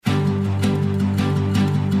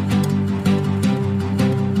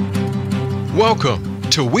Welcome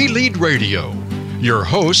to We Lead Radio. Your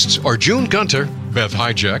hosts are June Gunter, Beth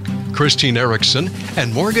Hijack, Christine Erickson,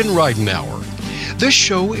 and Morgan Reidenauer. This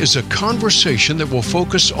show is a conversation that will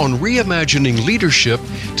focus on reimagining leadership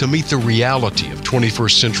to meet the reality of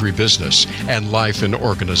 21st century business and life in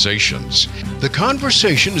organizations. The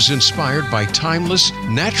conversation is inspired by timeless,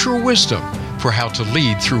 natural wisdom for how to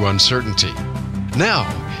lead through uncertainty. Now,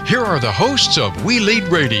 here are the hosts of We Lead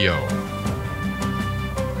Radio.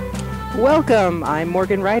 Welcome, I'm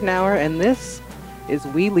Morgan Reidenauer, and this is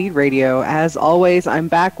We Lead Radio. As always, I'm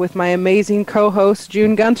back with my amazing co-host,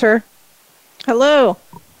 June Gunter. Hello.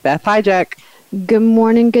 Beth Hijack. Good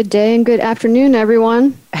morning, good day, and good afternoon,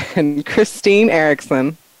 everyone. And Christine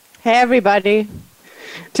Erickson. Hey, everybody.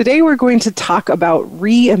 Today we're going to talk about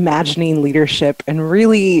reimagining leadership and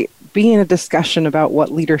really being a discussion about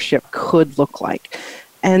what leadership could look like.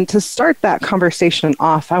 And to start that conversation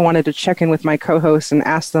off, I wanted to check in with my co-hosts and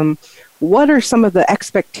ask them, what are some of the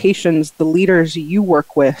expectations the leaders you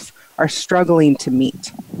work with are struggling to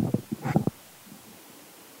meet?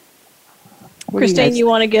 Christine, you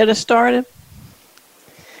want to get us started?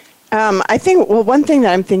 I think, well, one thing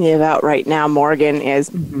that I'm thinking about right now, Morgan,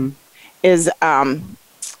 is the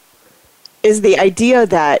idea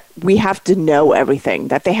that we have to know everything,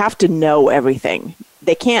 that they have to know everything.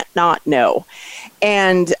 They can't not know.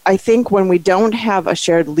 And I think when we don't have a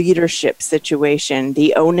shared leadership situation,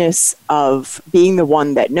 the onus of being the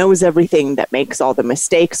one that knows everything, that makes all the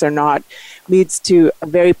mistakes or not, leads to a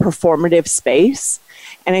very performative space.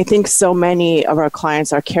 And I think so many of our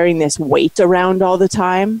clients are carrying this weight around all the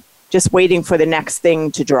time, just waiting for the next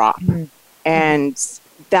thing to drop. Mm-hmm. And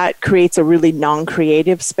that creates a really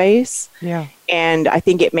non-creative space. Yeah. And I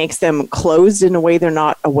think it makes them closed in a way they're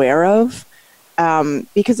not aware of,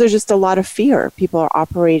 because there's just a lot of fear. People are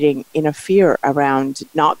operating in a fear around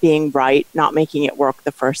not being right, not making it work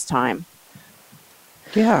the first time.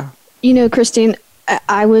 Yeah. You know, Christine,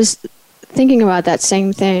 I was thinking about that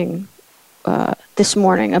same thing this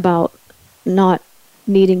morning about not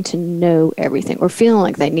needing to know everything or feeling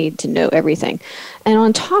like they need to know everything. And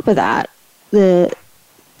on top of that,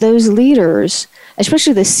 those leaders,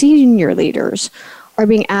 especially the senior leaders, are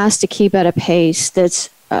being asked to keep at a pace that's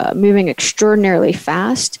moving extraordinarily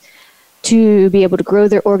fast to be able to grow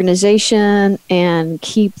their organization and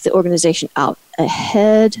keep the organization out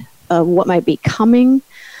ahead of what might be coming,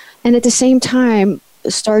 and at the same time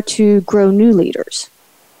start to grow new leaders.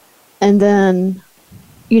 And then,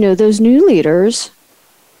 you know, those new leaders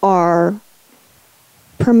are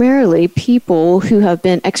primarily people who have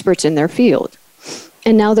been experts in their field.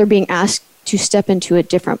 And now they're being asked to step into a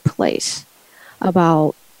different place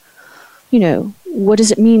about, you know, what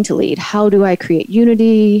does it mean to lead? How do I create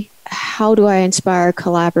unity? How do I inspire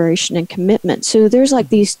collaboration and commitment? So there's like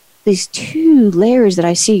these two layers that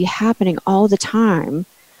I see happening all the time.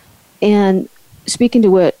 And speaking to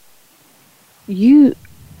what you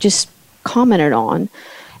just commented on,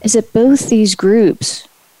 is that both these groups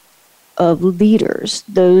of leaders,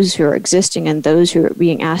 those who are existing and those who are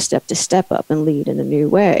being asked to step up and lead in a new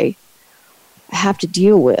way, have to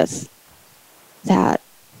deal with that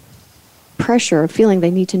pressure of feeling they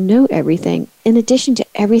need to know everything in addition to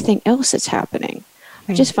everything else that's happening.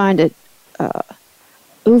 I just find it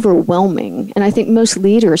overwhelming, and I think most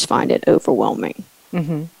leaders find it overwhelming.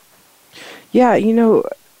 Mm-hmm. Yeah, you know,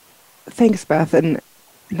 thanks, Beth. And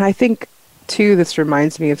I think, too, this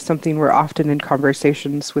reminds me of something we're often in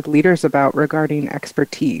conversations with leaders about regarding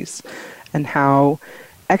expertise, and how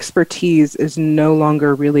expertise is no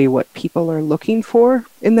longer really what people are looking for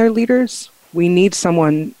in their leaders. We need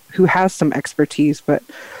someone who has some expertise, but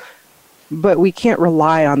we can't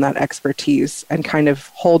rely on that expertise and kind of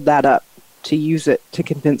hold that up to use it to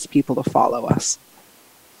convince people to follow us.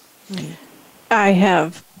 I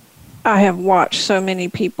have watched so many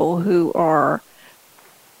people who are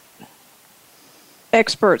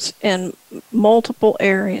experts in multiple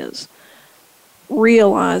areas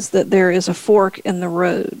realize that there is a fork in the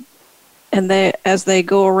road, and as they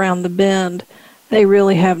go around the bend, they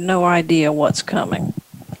really have no idea what's coming.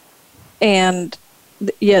 And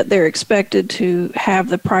yet they're expected to have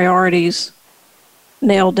the priorities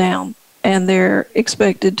nailed down, and they're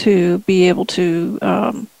expected to be able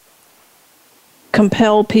to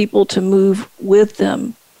compel people to move with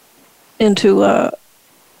them into a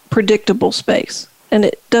predictable space. And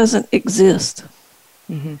it doesn't exist.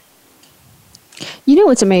 Mm-hmm. You know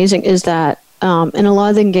what's amazing is that in a lot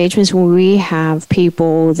of the engagements when we have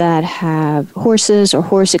people that have horses or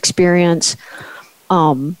horse experience,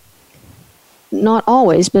 not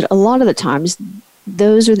always, but a lot of the times,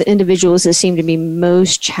 those are the individuals that seem to be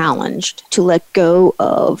most challenged to let go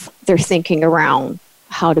of their thinking around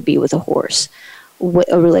how to be with a horse,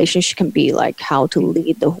 what a relationship can be like, how to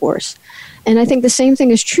lead the horse. And I think the same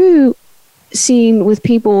thing is true seen with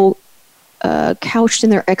people couched in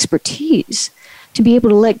their expertise, to be able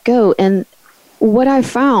to let go. And what I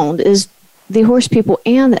found is the horse people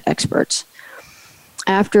and the experts,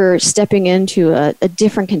 after stepping into a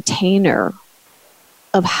different container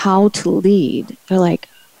of how to lead, they're like,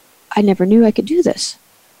 I never knew I could do this.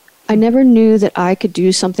 I never knew that I could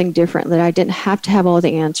do something different, that I didn't have to have all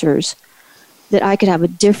the answers, that I could have a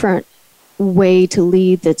different way to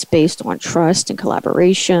lead that's based on trust and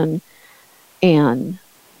collaboration and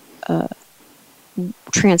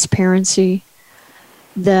transparency,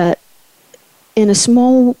 that in a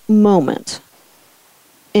small moment,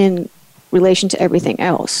 in relation to everything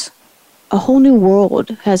else, a whole new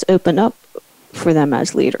world has opened up for them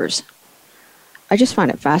as leaders. I just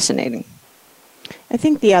find it fascinating. I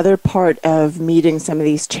think the other part of meeting some of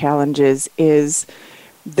these challenges is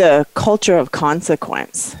the culture of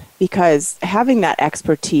consequence, because having that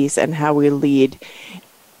expertise and how we lead,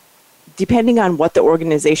 depending on what the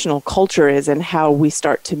organizational culture is and how we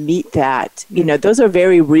start to meet that, those are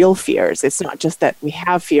very real fears. It's not just that we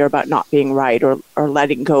have fear about not being right or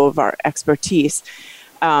letting go of our expertise.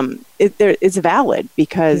 It's valid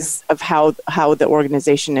because of how the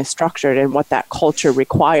organization is structured and what that culture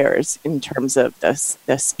requires in terms of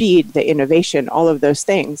the speed, the innovation, all of those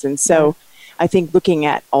things. And so I think looking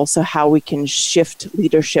at also how we can shift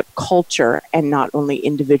leadership culture and not only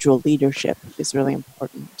individual leadership is really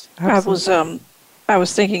important. I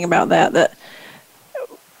was thinking about that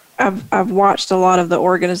I've watched a lot of the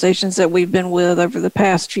organizations that we've been with over the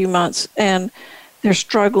past few months, and they're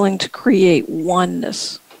struggling to create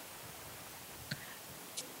oneness.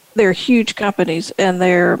 They're huge companies, and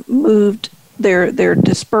they're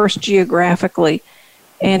dispersed geographically,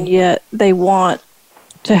 and yet they want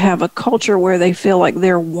to have a culture where they feel like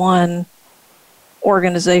they're one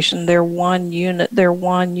organization, they're one unit, they're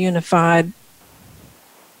one unified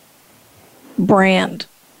brand.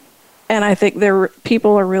 And I think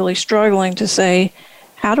people are really struggling to say,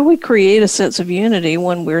 how do we create a sense of unity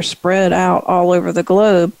when we're spread out all over the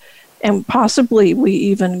globe? And possibly we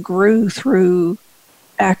even grew through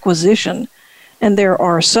acquisition. And there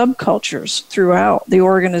are subcultures throughout the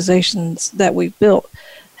organizations that we've built.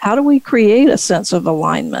 How do we create a sense of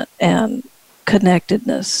alignment and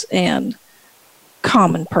connectedness and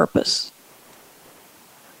common purpose?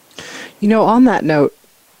 On that note,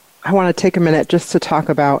 I want to take a minute just to talk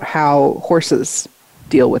about how horses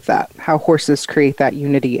deal with that, how horses create that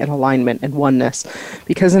unity and alignment and oneness.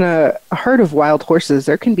 Because in a herd of wild horses,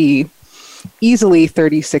 there can be easily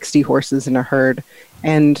 30, 60 horses in a herd.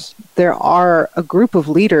 And there are a group of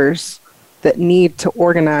leaders that need to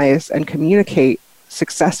organize and communicate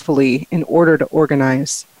successfully in order to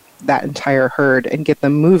organize that entire herd and get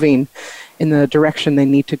them moving in the direction they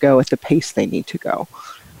need to go at the pace they need to go.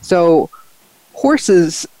 So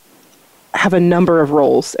horses have a number of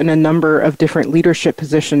roles and a number of different leadership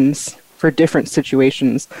positions for different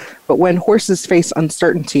situations. But when horses face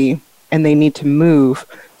uncertainty and they need to move,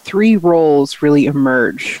 3 roles really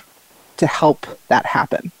emerge to help that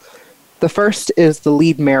happen. The first is the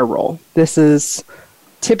lead mare role. This is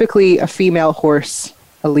typically a female horse,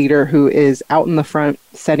 a leader who is out in the front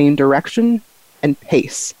setting direction and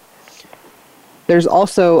pace. There's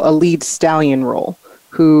also a lead stallion role,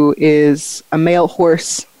 who is a male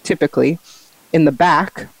horse, typically, in the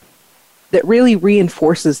back, that really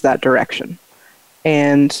reinforces that direction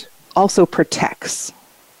and also protects.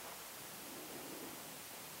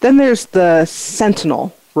 Then there's the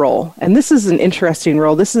sentinel role, and this is an interesting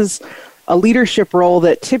role. This is a leadership role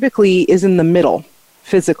that typically is in the middle,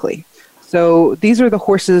 physically. So these are the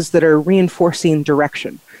horses that are reinforcing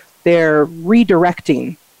direction. They're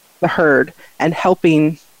redirecting the herd and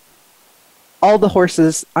helping all the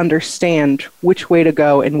horses understand which way to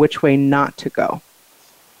go and which way not to go.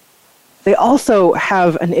 They also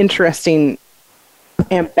have an interesting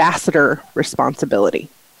ambassador responsibility,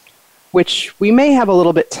 which we may have a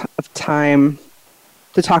little bit of time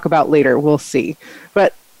to talk about later. We'll see.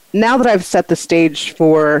 But now that I've set the stage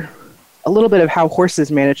for a little bit of how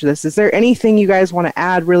horses manage this, is there anything you guys want to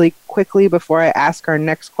add really quickly before I ask our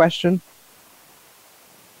next question?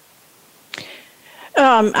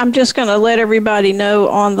 I'm just going to let everybody know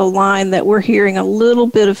on the line that we're hearing a little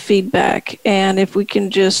bit of feedback, and if we can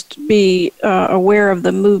just be aware of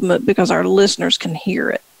the movement because our listeners can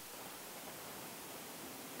hear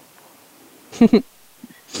it.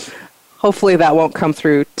 Hopefully that won't come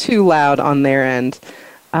through too loud on their end.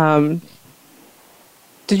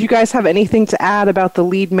 Did you guys have anything to add about the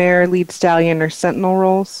lead mare, lead stallion, or sentinel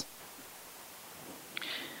roles?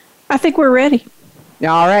 I think we're ready.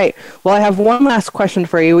 All right. Well, I have one last question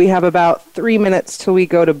for you. We have about 3 minutes till we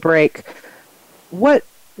go to break. What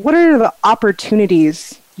are the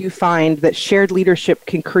opportunities you find that shared leadership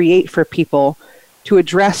can create for people to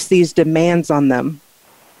address these demands on them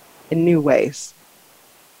in new ways?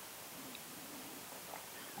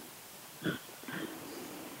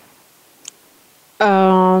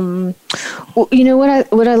 You know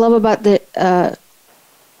what I love about the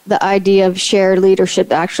idea of shared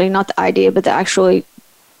leadership, actually not the idea, but the actually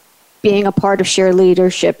being a part of shared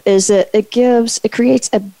leadership, is that it creates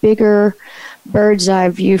a bigger bird's eye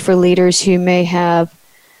view for leaders who may have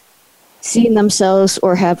seen themselves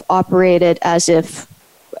or have operated as if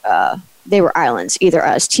they were islands, either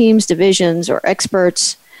as teams, divisions, or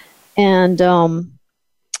experts. And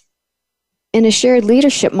in a shared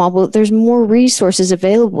leadership model, there's more resources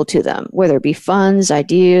available to them, whether it be funds,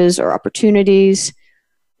 ideas, or opportunities.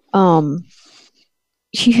 You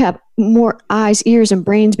have more eyes, ears, and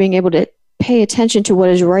brains being able to pay attention to what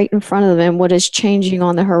is right in front of them and what is changing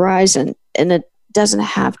on the horizon. And it doesn't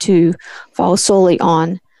have to fall solely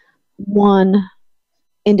on one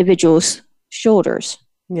individual's shoulders.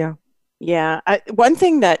 Yeah. Yeah. One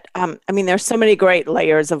thing that, there's so many great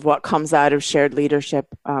layers of what comes out of shared leadership.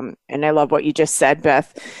 And I love what you just said,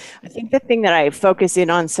 Beth. I think the thing that I focus in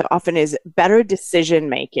on so often is better decision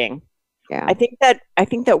making. Yeah. I think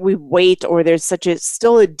that we wait, or there's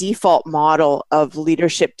still a default model of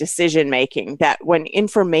leadership decision making, that when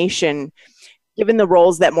information, given the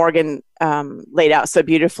roles that Morgan laid out so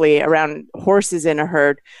beautifully around horses in a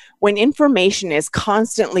herd, when information is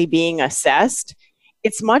constantly being assessed,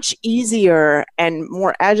 it's much easier and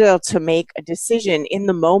more agile to make a decision in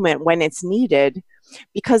the moment when it's needed,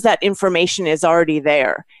 because that information is already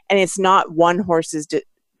there, and it's not one horse's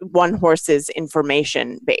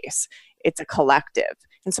information base. It's a collective.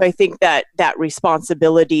 And so I think that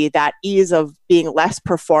responsibility, that ease of being less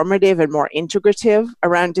performative and more integrative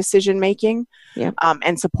around decision making,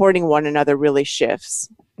 and supporting one another really shifts.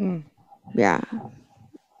 Yeah.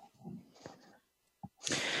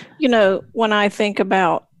 You know, when I think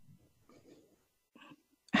about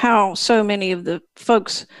how so many of the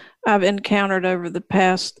folks I've encountered over the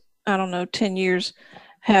past, 10 years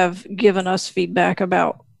have given us feedback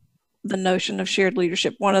about the notion of shared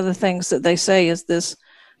leadership, one of the things that they say is this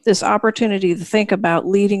opportunity to think about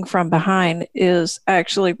leading from behind is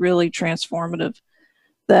actually really transformative,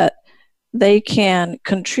 that they can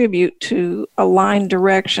contribute to align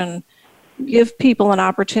direction, give people an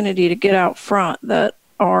opportunity to get out front that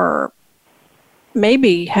are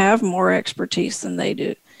maybe have more expertise than they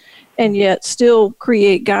do, and yet still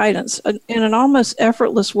create guidance in an almost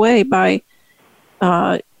effortless way by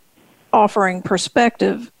offering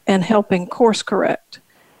perspective and helping course correct.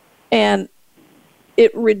 And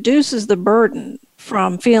it reduces the burden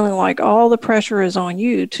from feeling like all the pressure is on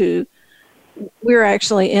you to we're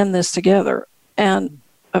actually in this together. And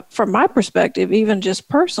from my perspective, even just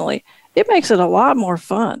personally, it makes it a lot more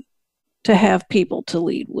fun to have people to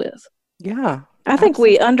lead with. Yeah. I think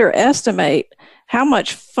we underestimate how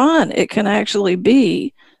much fun it can actually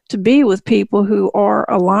be to be with people who are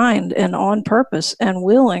aligned and on purpose and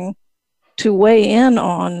willing to weigh in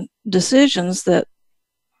on decisions that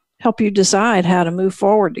help you decide how to move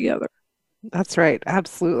forward together. That's right.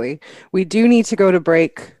 Absolutely. We do need to go to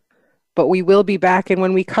break, but we will be back. And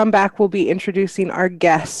when we come back, we'll be introducing our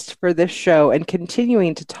guest for this show and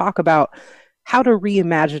continuing to talk about how to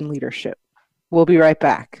reimagine leadership. We'll be right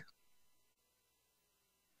back.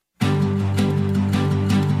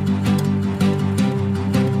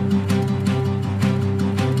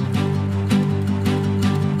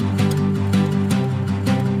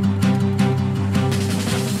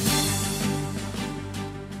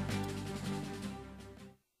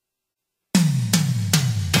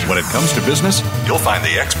 When it comes to business, you'll find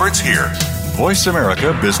the experts here. Voice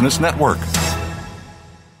America Business Network.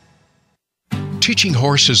 Teaching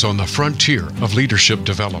horses on the frontier of leadership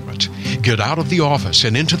development. Get out of the office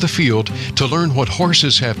and into the field to learn what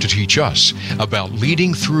horses have to teach us about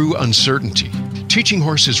leading through uncertainty. Teaching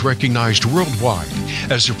Horse is recognized worldwide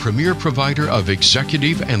as a premier provider of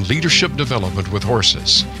executive and leadership development with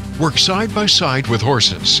horses. Work side by side with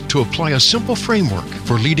horses to apply a simple framework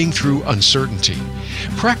for leading through uncertainty.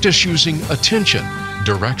 Practice using attention,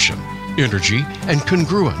 direction, energy, and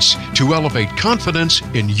congruence to elevate confidence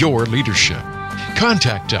in your leadership.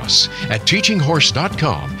 Contact us at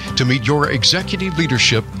teachinghorse.com to meet your executive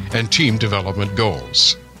leadership and team development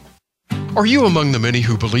goals. Are you among the many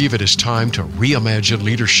who believe it is time to reimagine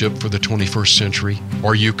leadership for the 21st century?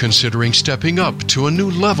 Are you considering stepping up to a new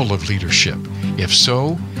level of leadership? If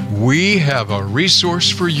so, We have a resource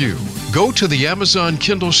for you. Go to the Amazon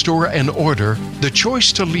Kindle store and order The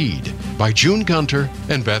Choice to Lead by June Gunter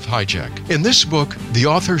and Beth Hijack. In this book, the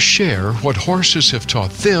authors share what horses have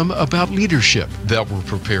taught them about leadership that will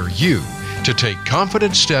prepare you to take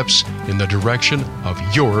confident steps in the direction of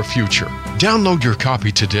your future. Download your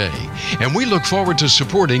copy today, and we look forward to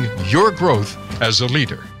supporting your growth as a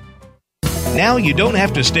leader. Now you don't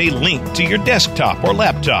have to stay linked to your desktop or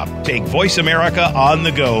laptop. Take Voice America on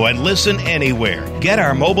the go and listen anywhere. Get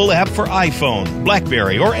our mobile app for iPhone,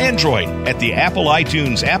 BlackBerry, or Android at the Apple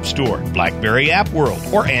iTunes App Store, BlackBerry App World,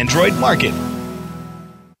 or Android Market.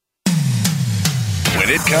 When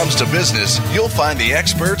it comes to business, you'll find the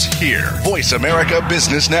experts here. Voice America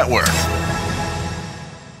Business Network.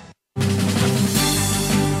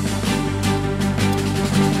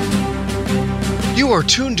 You are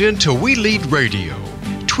tuned in to We Lead Radio.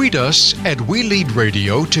 Tweet us at We Lead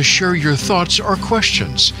Radio to share your thoughts or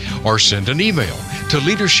questions, or send an email to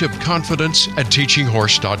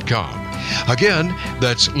leadershipconfidence@teachinghorse.com. Again,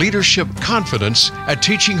 that's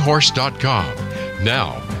leadershipconfidence@teachinghorse.com.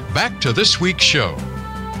 Now, back to this week's show.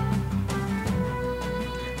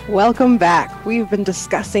 Welcome back. We've been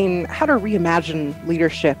discussing how to reimagine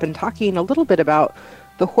leadership and talking a little bit about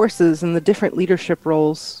the horses and the different leadership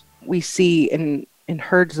roles we see in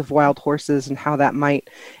herds of wild horses and how that might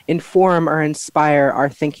inform or inspire our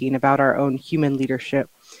thinking about our own human leadership.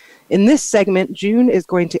 In this segment, June is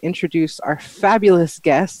going to introduce our fabulous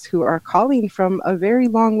guests who are calling from a very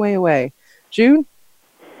long way away. June?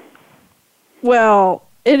 Well,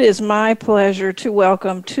 it is my pleasure to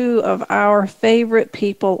welcome two of our favorite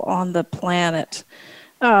people on the planet.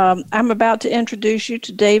 I'm about to introduce you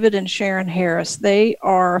to David and Sharon Harris. They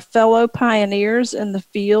are fellow pioneers in the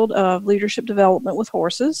field of leadership development with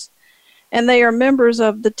horses, and they are members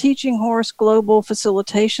of the Teaching Horse Global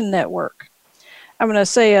Facilitation Network. I'm going to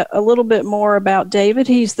say a little bit more about David.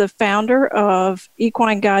 He's the founder of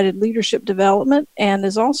Equine Guided Leadership Development and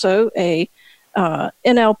is also a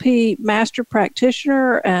NLP Master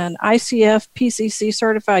Practitioner and ICF PCC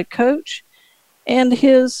Certified Coach. And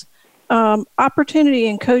his opportunity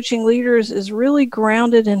in coaching leaders is really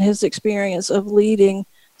grounded in his experience of leading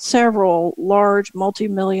several large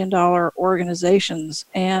multi-million-dollar organizations.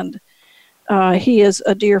 And he is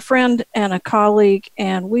a dear friend and a colleague,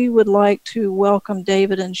 and we would like to welcome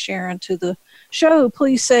David and Sharon to the show.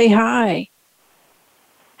 Please say hi.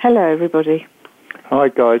 Hello, everybody. Hi,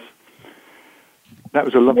 guys. That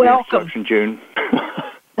was a lovely Welcome. introduction, June.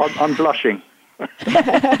 I'm blushing.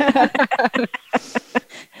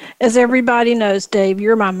 As everybody knows, Dave,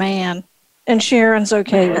 you're my man, and Sharon's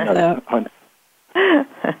okay with that.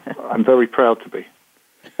 I'm very proud to be.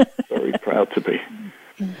 Very proud to be.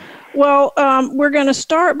 Well, we're going to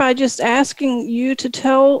start by just asking you to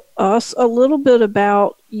tell us a little bit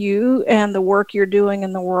about you and the work you're doing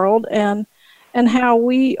in the world, and how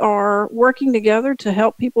we are working together to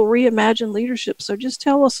help people reimagine leadership. So just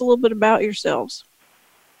tell us a little bit about yourselves.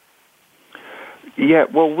 Yeah,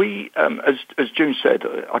 well, we, as June said,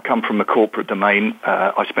 I come from the corporate domain.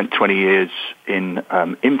 I spent 20 years in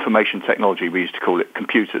information technology. We used to call it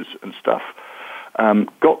computers and stuff.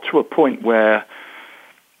 Got to a point where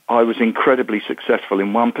I was incredibly successful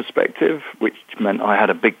in one perspective, which meant I had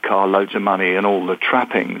a big car, loads of money, and all the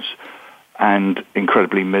trappings, and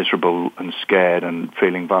incredibly miserable and scared and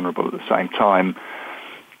feeling vulnerable at the same time.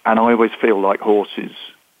 And I always feel like horses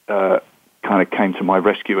kind of came to my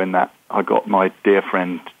rescue in that I got my dear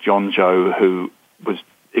friend John Joe, who was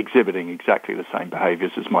exhibiting exactly the same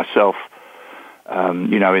behaviors as myself,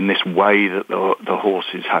 in this way that the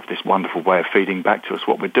horses have this wonderful way of feeding back to us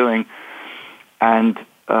what we're doing, and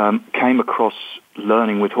came across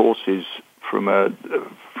learning with horses from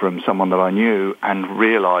someone that I knew, and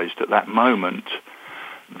realized at that moment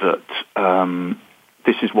that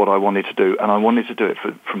this is what I wanted to do. And I wanted to do it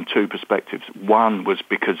from two perspectives. One was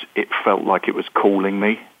because it felt like it was calling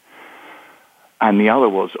me. And the other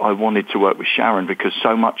was I wanted to work with Sharon because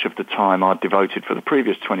so much of the time I'd devoted for the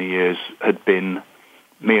previous 20 years had been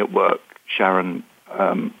me at work, Sharon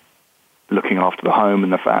looking after the home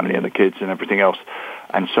and the family and the kids and everything else.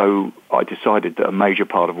 And so I decided that a major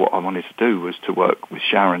part of what I wanted to do was to work with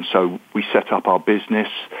Sharon. So we set up our business,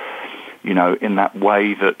 in that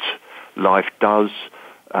way that life does.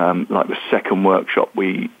 Like the second workshop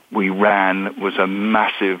we ran was a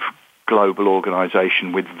massive global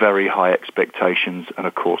organization with very high expectations. And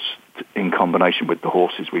of course, in combination with the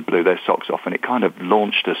horses, we blew their socks off, and it kind of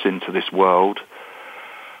launched us into this world.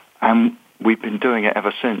 And we've been doing it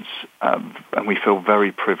ever since. And we feel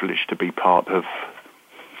very privileged to be part of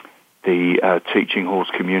the teaching horse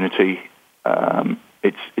community.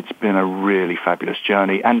 it's been a really fabulous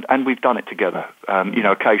journey, and we've done it together.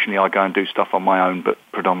 Occasionally I go and do stuff on my own, but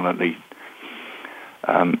predominantly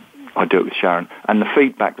I do it with Sharon. And the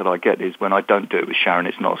feedback that I get is when I don't do it with Sharon,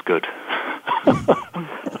 it's not as good.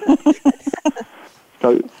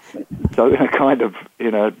 So in a kind of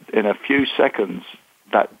in a few seconds,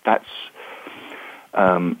 that's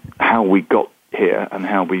how we got here and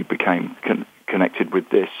how we became connected with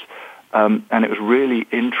this. And it was really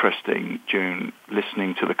interesting, June,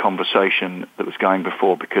 listening to the conversation that was going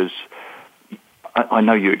before, because I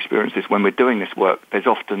know you experience this. When we're doing this work, there's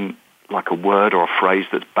often like a word or a phrase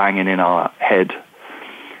that's banging in our head.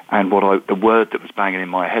 And the word that was banging in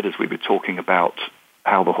my head as we were talking about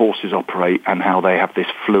how the horses operate and how they have this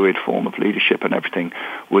fluid form of leadership and everything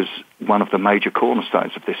was one of the major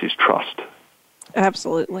cornerstones of this is trust.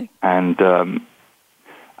 Absolutely. And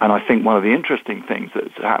I think one of the interesting things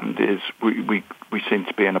that's happened is we seem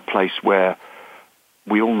to be in a place where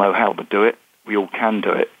we all know how to do it, we all can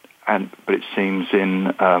do it, but it seems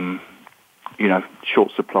in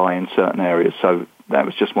short supply in certain areas. So that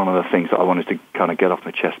was just one of the things that I wanted to kind of get off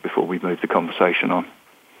my chest before we moved the conversation on.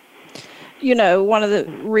 One of the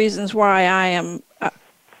reasons why I am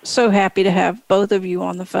so happy to have both of you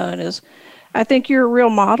on the phone is I think you're a real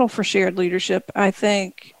model for shared leadership. I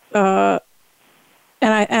think, and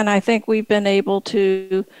I think we've been able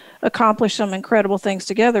to accomplish some incredible things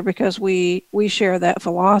together because we share that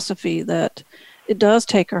philosophy that it does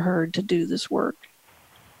take a herd to do this work.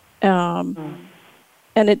 And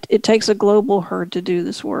it takes a global herd to do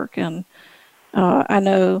this work. And I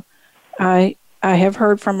know I have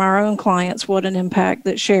heard from our own clients what an impact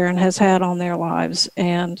that Sharon has had on their lives.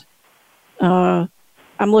 And I'm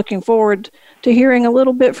looking forward to hearing a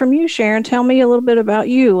little bit from you, Sharon. Tell me a little bit about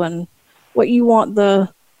you and what you want the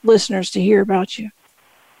listeners to hear about you.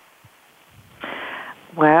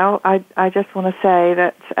 Well, I just want to say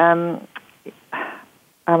that I'm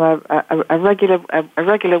a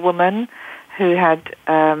regular woman who had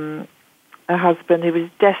a husband who was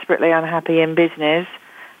desperately unhappy in business,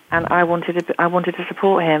 and I wanted to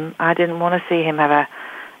support him. I didn't want to see him have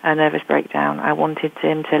a nervous breakdown. I wanted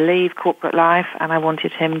him to leave corporate life, and I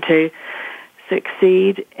wanted him to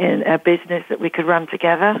succeed in a business that we could run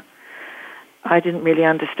together. I didn't really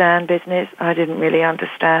understand business. I didn't really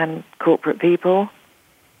understand corporate people.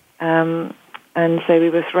 And so we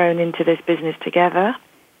were thrown into this business together.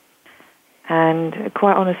 And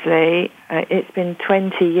quite honestly, it's been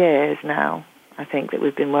 20 years now, I think, that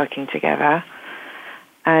we've been working together.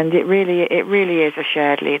 And it really is a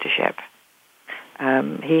shared leadership.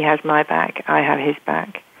 He has my back, I have his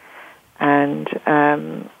back. And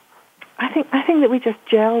I think that we just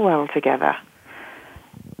gel well together.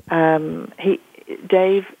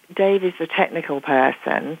 Dave is the technical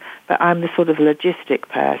person, but I'm the sort of logistic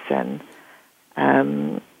person.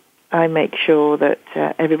 I make sure that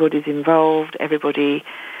everybody's involved. Everybody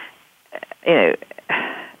is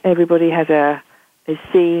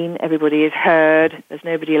seen. Everybody is heard. There's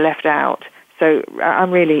nobody left out. So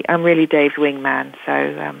I'm really Dave's wingman.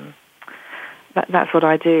 So that's what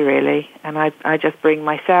I do really, and I just bring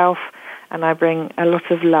myself, and I bring a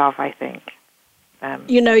lot of love, I think.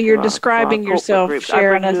 You're describing yourself,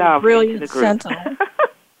 Sharon, as a brilliant sentinel.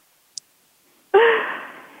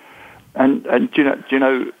 And do you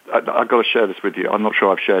know, I've got to share this with you. I'm not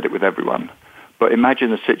sure I've shared it with everyone, but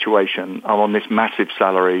imagine the situation. I'm on this massive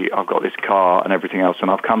salary. I've got this car and everything else,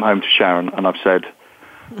 and I've come home to Sharon and I've said,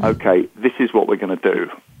 okay, this is what we're going to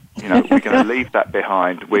do. We're going to leave that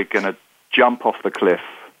behind. We're going to jump off the cliff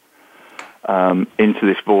into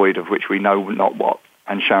this void of which we know not what.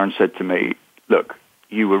 And Sharon said to me, look,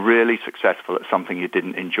 you were really successful at something you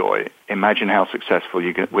didn't enjoy. Imagine how successful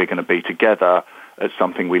we're going to be together at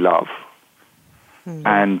something we love. Mm-hmm.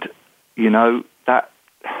 And,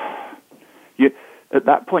 at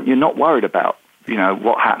that point, you're not worried about,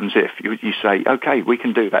 what happens if you say, okay, we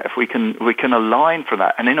can do that. If we can align for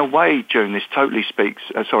that. And in a way, June, this totally speaks,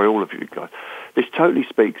 all of you guys, this totally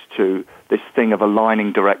speaks to this thing of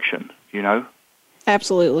aligning direction,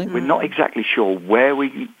 Absolutely. We're not exactly sure where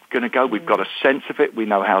we're going to go. We've got a sense of it. We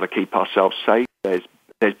know how to keep ourselves safe. There's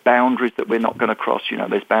boundaries that we're not going to cross.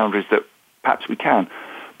 There's boundaries that perhaps we can.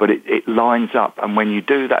 But it lines up. And when you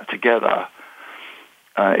do that together,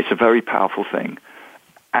 it's a very powerful thing.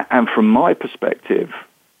 And from my perspective,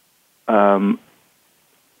 it's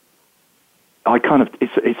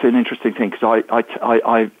an interesting thing because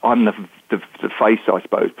I'm the face, I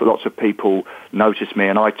suppose, but lots of people notice me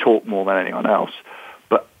and I talk more than anyone else.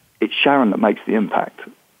 But it's Sharon that makes the impact.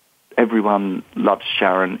 Everyone loves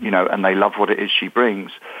Sharon, and they love what it is she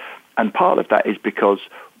brings. And part of that is because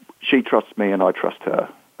she trusts me and I trust her.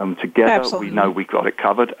 Together, Absolutely. we know we've got it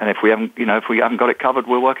covered, and if we haven't got it covered,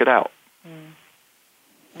 we'll work it out.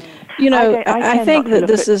 You know, I think that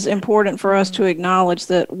this is is important for us to acknowledge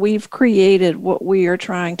that we've created what we are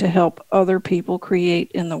trying to help other people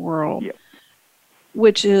create in the world,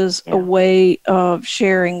 which is a way of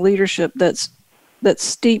sharing leadership that's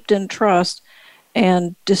steeped in trust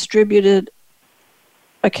and distributed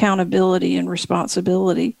accountability and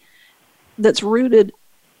responsibility, that's rooted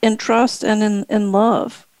in trust and in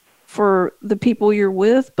love for the people you're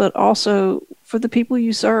with, but also for the people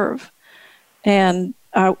you serve. And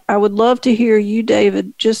I would love to hear you,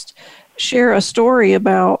 David, just share a story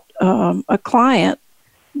about a client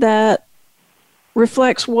that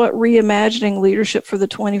reflects what reimagining leadership for the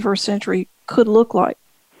 21st century could look like.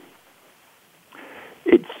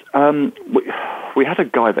 It's we had a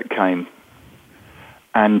guy that came,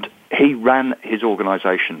 and he ran his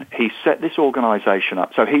organization. He set this organization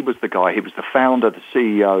up. So he was the guy. He was the founder, the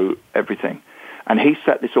CEO, everything. And he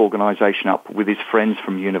set this organization up with his friends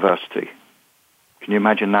from university. Can you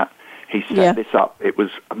imagine that? He set this up. It was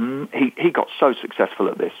he got so successful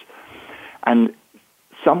at this. And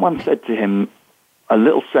someone said to him a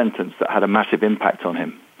little sentence that had a massive impact on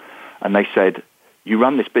him. And they said, "You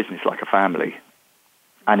run this business like a family."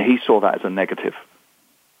 And he saw that as a negative.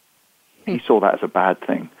 He saw that as a bad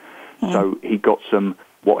thing. So he got some,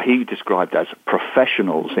 what he described as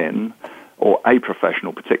professionals in, or a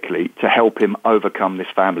professional particularly, to help him overcome this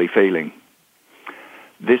family feeling.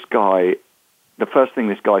 This guy, the first thing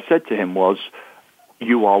this guy said to him was,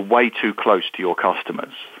 "You are way too close to your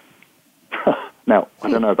customers." Now, I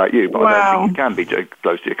don't know about you, but I don't think you can be too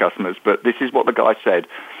close to your customers. But this is what the guy said,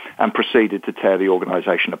 and proceeded to tear the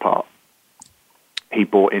organization apart. He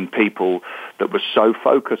brought in people that were so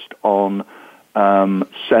focused on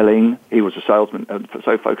selling. He was a salesman,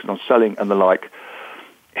 so focused on selling and the like.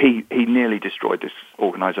 He nearly destroyed this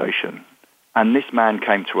organization. And this man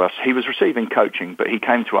came to us. He was receiving coaching, but he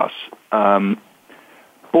came to us.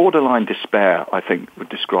 Borderline despair, I think, would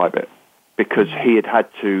describe it, because he had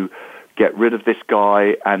to get rid of this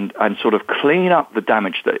guy and sort of clean up the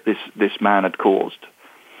damage that this man had caused.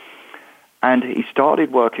 And he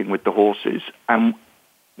started working with the horses, and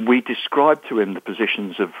we described to him the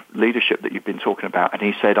positions of leadership that you've been talking about, and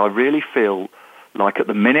he said, "I really feel like at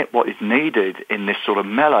the minute what is needed in this sort of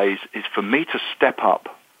melee is for me to step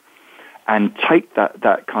up and take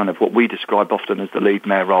that kind of what we describe often as the lead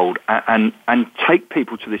mayor role and take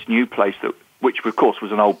people to this new place, which of course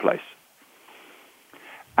was an old place."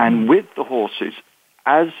 And with the horses,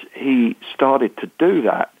 as he started to do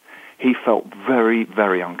that, he felt very,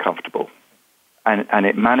 very uncomfortable. And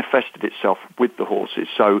it manifested itself with the horses.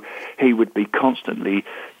 So he would be constantly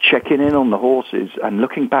checking in on the horses and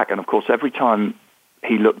looking back. And, of course, every time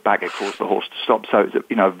he looked back, it caused the horse to stop. So it was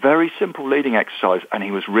a very simple leading exercise, and he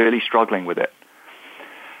was really struggling with it.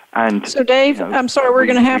 And so, Dave, I'm sorry, we're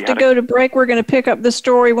going to have to go to break. We're going to pick up the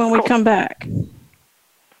story when we come back.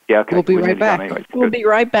 Yeah, okay. We'll be right back. Anyway. We'll be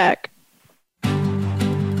right back.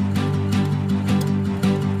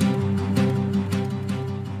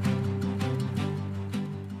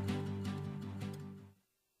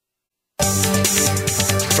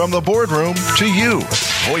 From the boardroom to you,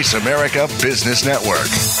 Voice America Business Network.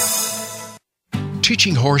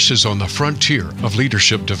 Teaching horses on the frontier of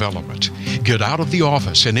leadership development. Get out of the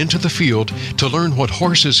office and into the field to learn what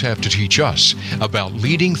horses have to teach us about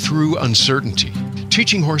leading through uncertainty.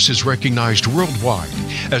 Teaching Horse is recognized worldwide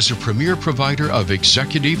as a premier provider of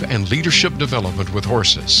executive and leadership development with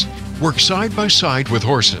horses. Work side by side with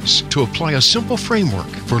horses to apply a simple framework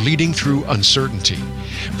for leading through uncertainty.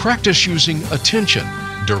 Practice using attention,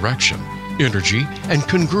 direction, energy, and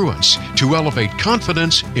congruence to elevate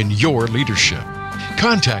confidence in your leadership.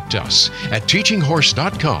 Contact us at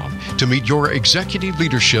teachinghorse.com to meet your executive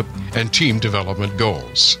leadership and team development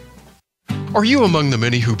goals. Are you among the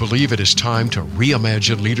many who believe it is time to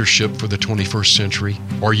reimagine leadership for the 21st century?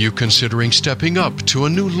 Are you considering stepping up to a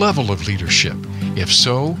new level of leadership? If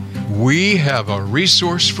so, we have a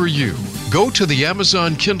resource for you. Go to the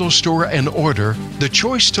Amazon Kindle store and order The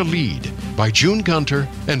Choice to Lead by June Gunter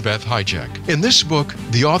and Beth Hijack. In this book,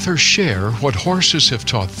 the authors share what horses have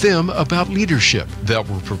taught them about leadership that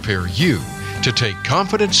will prepare you to take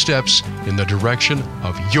confident steps in the direction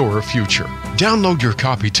of your future. Download your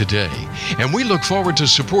copy today, and we look forward to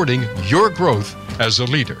supporting your growth as a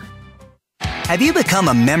leader. Have you become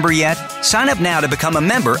a member yet? Sign up now to become a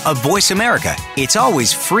member of Voice America. It's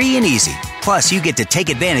always free and easy. Plus, you get to take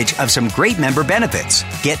advantage of some great member benefits.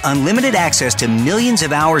 Get unlimited access to millions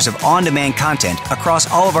of hours of on-demand content across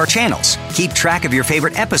all of our channels. Keep track of your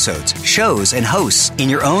favorite episodes, shows, and hosts in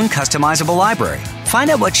your own customizable library. Find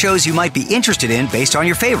out what shows you might be interested in based on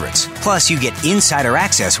your favorites. Plus, you get insider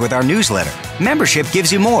access with our newsletter. Membership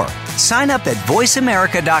gives you more. Sign up at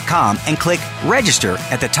voiceamerica.com and click register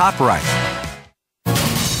at the top right.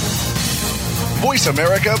 Voice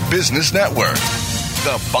America Business Network,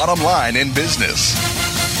 the bottom line in business.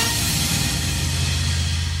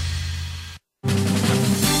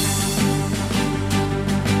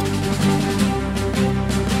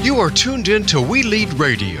 You are tuned in to We Lead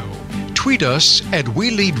Radio. Tweet us at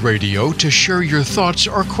We Lead Radio to share your thoughts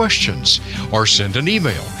or questions, or send an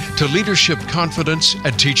email to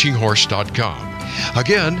leadershipconfidence@teachinghorse.com.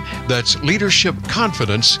 Again, that's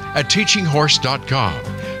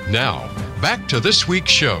leadershipconfidence@teachinghorse.com. Now, back to this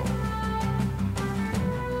week's show.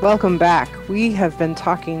 Welcome back. We have been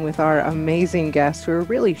talking with our amazing guests who are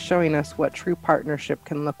really showing us what true partnership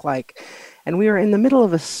can look like. And we are in the middle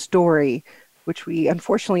of a story which we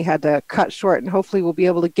unfortunately had to cut short, and hopefully we'll be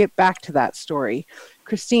able to get back to that story.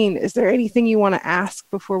 Christine, is there anything you want to ask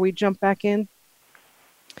before we jump back in?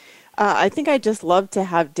 I think I'd just love to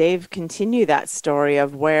have Dave continue that story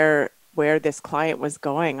of where this client was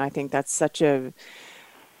going. I think that's such a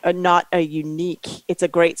not a unique, it's a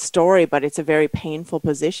great story, but it's a very painful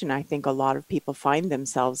position I think a lot of people find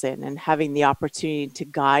themselves in, and having the opportunity to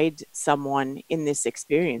guide someone in this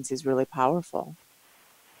experience is really powerful.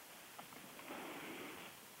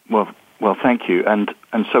 Well, thank you. And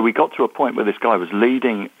so we got to a point where this guy was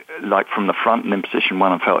leading like from the front and in position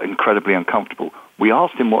one and felt incredibly uncomfortable. We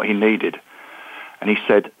asked him what he needed, and he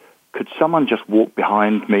said, could someone just walk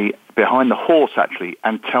behind me, behind the horse actually,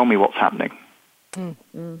 and tell me what's happening? Wow.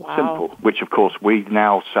 Simple, which of course we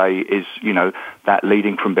now say is, that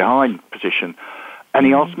leading from behind position. And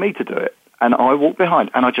he asked me to do it. And I walked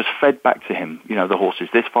behind and I just fed back to him, the horse is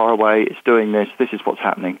this far away, it's doing this is what's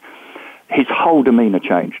happening. His whole demeanor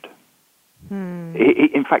changed.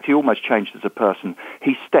 In fact, he almost changed as a person.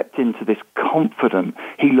 He stepped into this confident,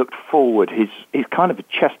 he looked forward, his kind of a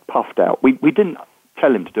chest puffed out. We didn't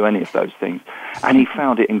tell him to do any of those things, and he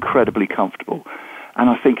found it incredibly comfortable. And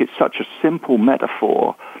I think it's such a simple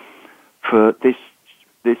metaphor for this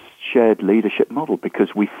shared leadership model,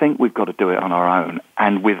 because we think we've got to do it on our own.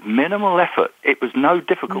 And with minimal effort, it was no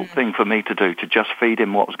difficult thing for me to do, to just feed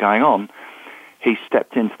him what was going on. He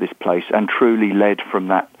stepped into this place and truly led from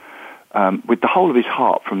that, with the whole of his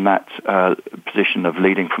heart, from that position of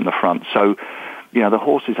leading from the front. So, the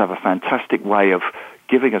horses have a fantastic way of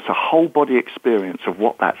giving us a whole body experience of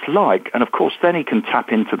what that's like. And of course, then he can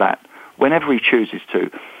tap into that whenever he chooses to.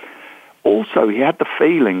 Also, he had the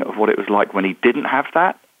feeling of what it was like when he didn't have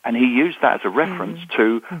that, and he used that as a reference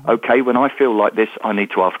to, okay, when I feel like this, I need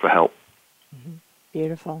to ask for help.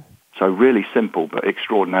 Beautiful. So really simple, but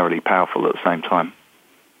extraordinarily powerful at the same time.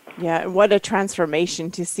 Yeah, and what a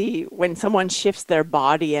transformation to see when someone shifts their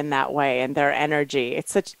body in that way and their energy.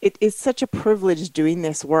 It is such a privilege doing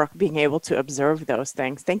this work, being able to observe those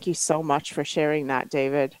things. Thank you so much for sharing that,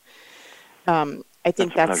 David. I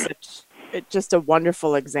think that's just a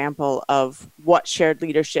wonderful example of what shared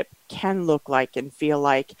leadership can look like and feel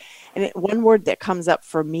like. And one word that comes up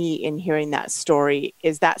for me in hearing that story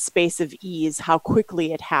is that space of ease, how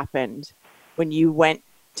quickly it happened when you went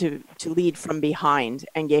to lead from behind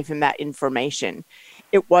and gave him that information.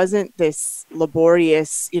 It wasn't this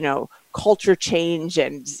laborious, culture change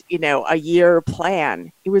and, a year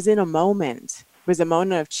plan. It was in a moment. It was a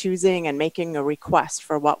moment of choosing and making a request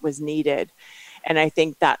for what was needed. And I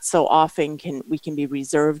think that so often we can be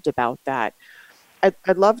reserved about that.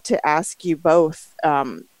 I'd love to ask you both,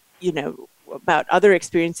 about other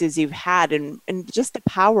experiences you've had and just the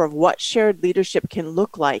power of what shared leadership can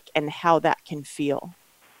look like and how that can feel.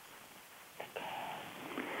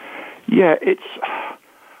 Yeah,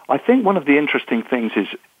 I think one of the interesting things is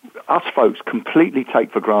us folks completely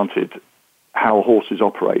take for granted how horses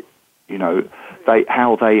operate.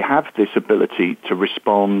 How they have this ability to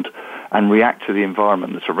respond and react to the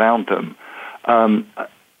environment that's around them.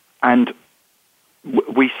 And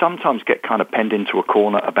we sometimes get kind of penned into a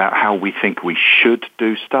corner about how we think we should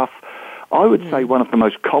do stuff. I would say one of the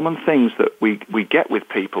most common things that we get with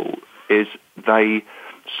people is they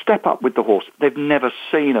step up with the horse. They've never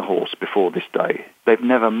seen a horse before this day. They've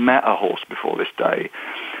never met a horse before this day.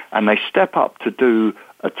 And they step up to do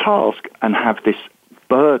a task and have this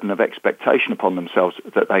burden of expectation upon themselves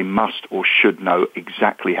that they must or should know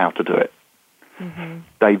exactly how to do it.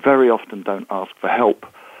 They very often don't ask for help.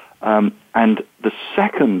 And the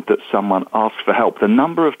second that someone asks for help, the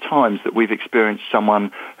number of times that we've experienced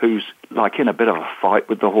someone who's like in a bit of a fight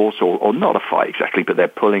with the horse, or not a fight exactly, but they're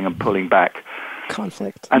pulling and pulling back.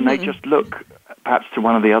 Conflict. And they just look perhaps to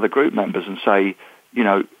one of the other group members and say,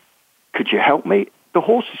 could you help me? the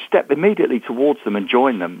horses step immediately towards them and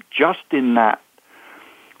join them, just in that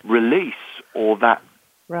release, or that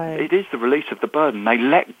it is the release of the burden. They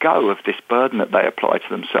let go of this burden that they apply to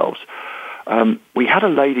themselves. We had a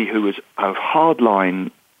lady who was a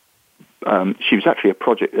hardline. She was actually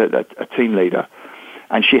a team leader,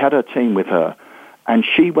 and she had her team with her, and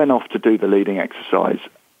she went off to do the leading exercise.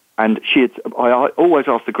 And I always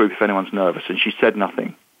ask the group if anyone's nervous, and she said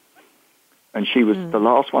nothing. And she was the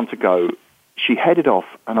last one to go. She headed off,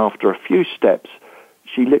 and after a few steps,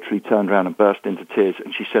 she literally turned around and burst into tears,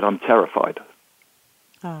 and she said, "I'm terrified."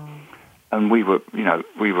 Oh. And we were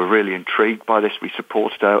really intrigued by this. We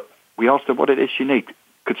supported her. We asked her what it is she needed.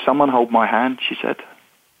 Could someone hold my hand, she said.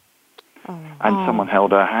 And someone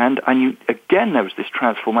held her hand, and again there was this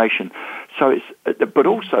transformation. So but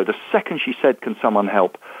also the second she said, "Can someone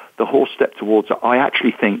help?" the horse stepped towards her. I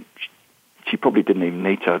actually think she probably didn't even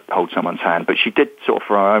need to hold someone's hand, but she did sort of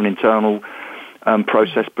for her own internal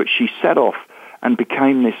process. But she set off and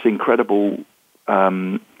became this incredible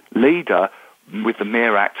leader with the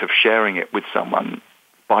mere act of sharing it with someone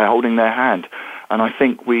by holding their hand. And I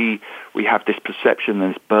think we have this perception,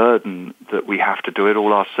 this burden that we have to do it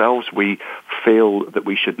all ourselves. We feel that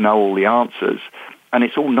we should know all the answers, and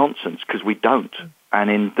it's all nonsense because we don't. And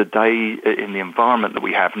in the environment that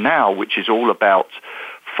we have now, which is all about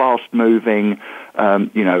fast-moving,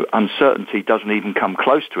 uncertainty doesn't even come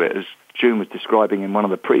close to it. As June was describing in one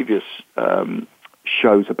of the previous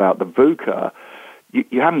shows about the VUCA,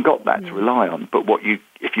 you haven't got that to rely on. But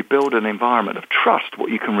if you build an environment of trust, what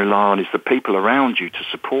you can rely on is the people around you to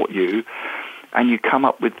support you, and you come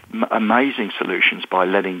up with amazing solutions by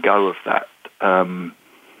letting go of that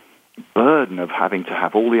burden of having to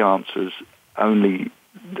have all the answers,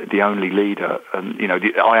 the only leader, and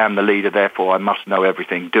I am the leader, therefore I must know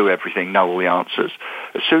everything, do everything, know all the answers.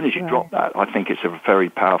 As soon as you drop that, I think it's a very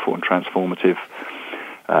powerful and transformative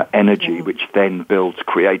energy, which then builds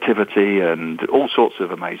creativity and all sorts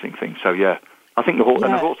of amazing things. So I think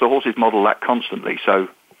and of course the horses model that constantly. So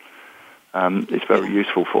it's very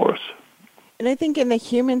useful for us. And I think in the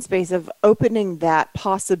human space of opening that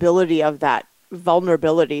possibility of that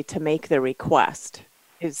vulnerability to make the request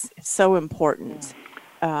is so important.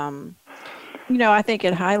 I think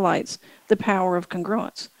it highlights the power of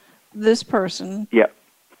congruence. This person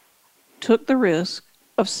took the risk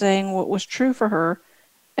of saying what was true for her,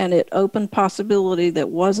 and it opened possibility that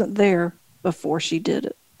wasn't there before she did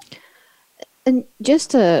it. And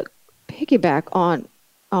just to piggyback on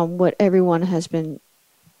what everyone has been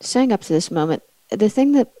saying up to this moment, the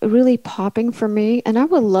thing that really popping for me, and I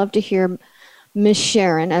would love to hear Miss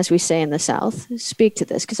Sharon, as we say in the South, speak to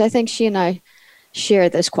this, because I think she and I share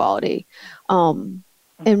this quality and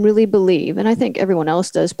really believe, and I think everyone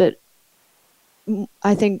else does, but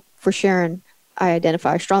I think for Sharon, I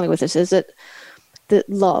identify strongly with this, is that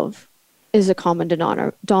love is a common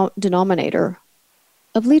denominator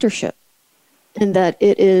of leadership, and that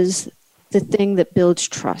it is the thing that builds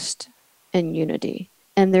trust and unity.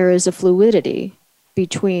 And there is a fluidity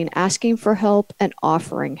between asking for help and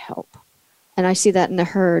offering help. And I see that in the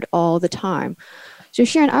herd all the time. So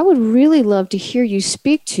Sharon, I would really love to hear you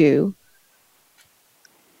speak to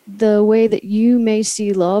the way that you may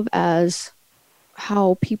see love as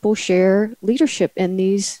how people share leadership in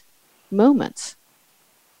these moments.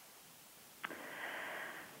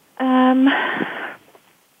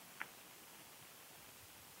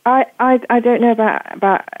 I don't know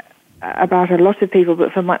about a lot of people,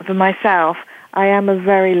 but for myself, I am a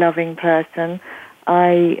very loving person.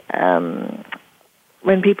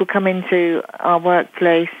 When people come into our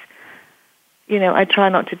workplace, I try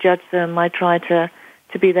not to judge them. I try to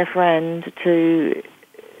be their friend, to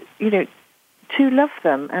love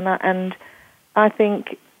them, and I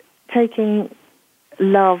think taking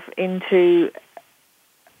love into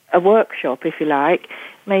a workshop, if you like,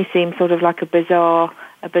 may seem sort of like a bizarre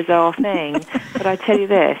thing. But I tell you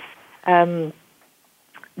this,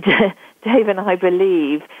 Dave and I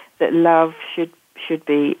believe that love should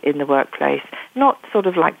be in the workplace. Not sort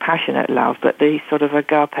of like passionate love, but the sort of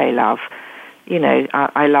agape love.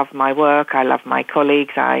 I love my work, I love my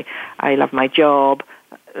colleagues, I love my job.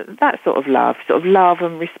 That sort of love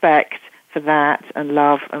and respect for that, and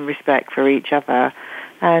love and respect for each other.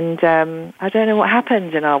 And I don't know what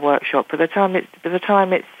happens in our workshop. By the time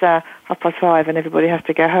it's 5:30 and everybody has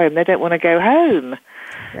to go home, they don't want to go home.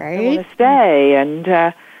 Right. They want to stay, and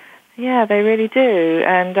they really do.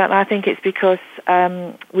 And I think it's because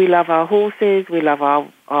we love our horses, we love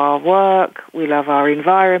our work, we love our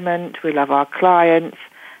environment, we love our clients,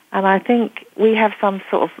 and I think we have some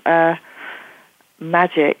sort of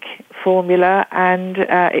magic formula, and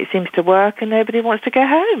it seems to work, and nobody wants to go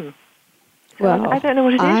home. Well, I don't know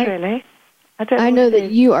what it is really. I know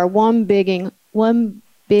that you are one big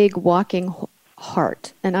walking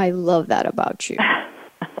heart, and I love that about you.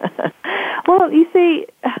 Well, you see,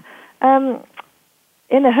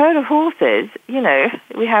 in a herd of horses,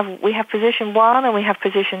 we have position 1 and we have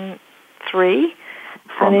position 3,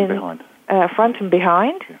 front and behind. Front and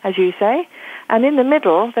behind, as you say, and in the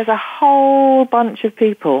middle there's a whole bunch of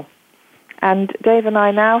people, and Dave and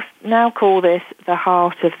I now call this the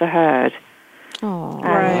heart of the herd. Oh,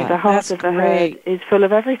 and the heart of the herd is full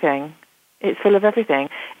of everything. It's full of everything.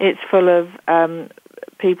 It's full of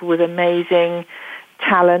people with amazing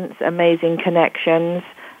talents, amazing connections,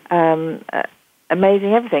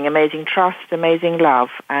 amazing everything, amazing trust, amazing love,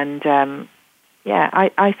 and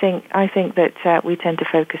I think that we tend to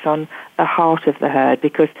focus on the heart of the herd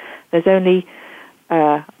because there's only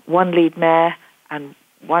one lead mare and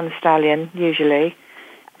one stallion usually.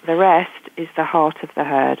 The rest is the heart of the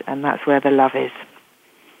herd, and that's where the love is.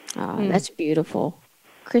 Oh, that's beautiful.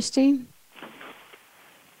 Christine?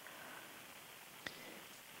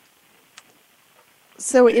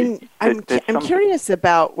 So I'm curious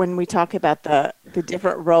about when we talk about the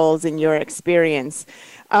different roles in your experience.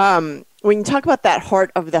 When you talk about that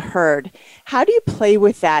heart of the herd, how do you play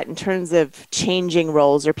with that in terms of changing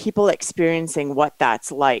roles or people experiencing what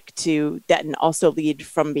that's like to then also lead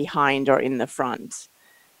from behind or in the front?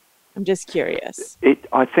 I'm just curious.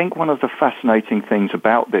 I think one of the fascinating things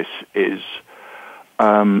about this is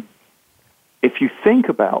if you think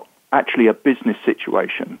about actually a business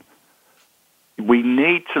situation, we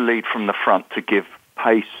need to lead from the front to give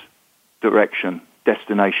pace, direction,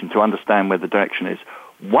 destination, to understand where the direction is.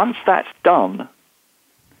 Once that's done,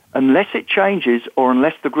 unless it changes or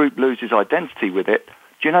unless the group loses identity with it,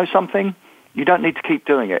 do you know something? You don't need to keep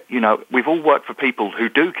doing it. We've all worked for people who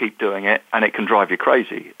do keep doing it, and it can drive you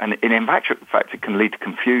crazy. And in fact, it can lead to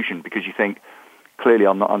confusion because you think, clearly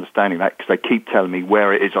I'm not understanding that because they keep telling me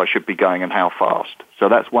where it is I should be going and how fast. So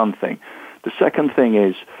that's one thing. The second thing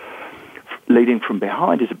is, leading from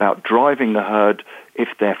behind is about driving the herd. If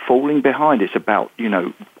they're falling behind, it's about,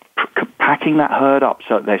 packing that herd up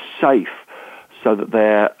so that they're safe, so that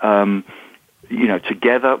they're,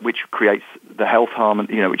 together, which creates the health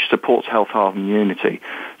harmony, which supports health, harmony, unity.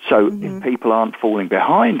 So if people aren't falling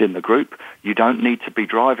behind in the group, you don't need to be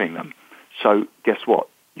driving them. So guess what?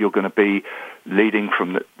 You're going to be leading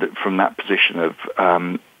from that position of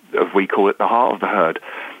we call it the heart of the herd.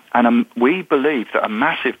 And we believe that a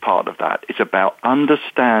massive part of that is about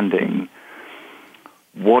understanding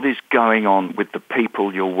what is going on with the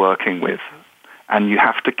people you're working with. And you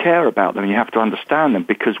have to care about them, you have to understand them,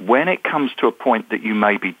 because when it comes to a point that you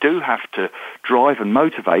maybe do have to drive and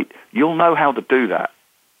motivate, you'll know how to do that.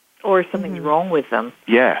 Or if something's wrong with them.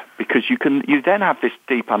 Yeah, because you then have this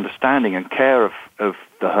deep understanding and care of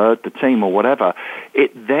the herd, the team, or whatever.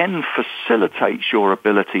 It then facilitates your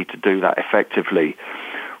ability to do that effectively.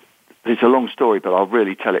 It's a long story, but I'll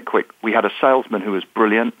really tell it quick. We had a salesman who was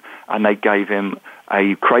brilliant, and they gave him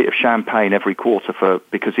a crate of champagne every quarter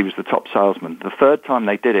because he was the top salesman. The third time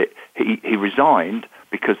they did it, he resigned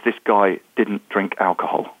because this guy didn't drink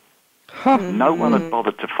alcohol. No one had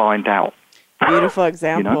bothered to find out. Beautiful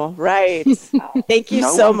example. Right. Thank you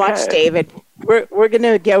so much, David. We're going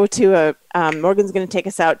to go to Morgan's going to take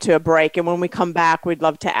us out to a break. And when we come back, we'd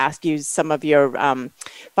love to ask you some of your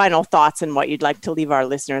final thoughts and what you'd like to leave our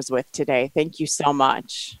listeners with today. Thank you so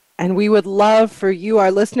much. And we would love for you,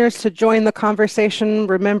 our listeners, to join the conversation.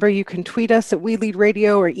 Remember, you can tweet us at We Lead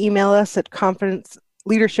Radio or email us at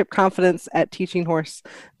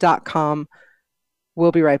leadershipconfidence@teachinghorse.com.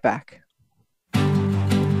 We'll be right back.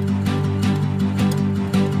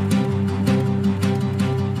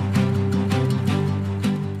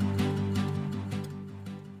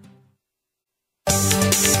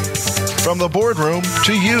 From the boardroom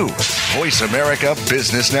to you, Voice America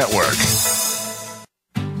Business Network.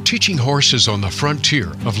 Teaching Horse is on the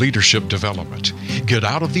frontier of leadership development. Get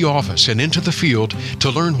out of the office and into the field to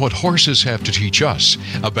learn what horses have to teach us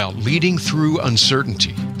about leading through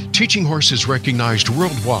uncertainty. Teaching Horse is recognized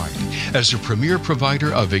worldwide as a premier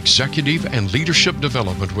provider of executive and leadership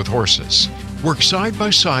development with horses. Work side by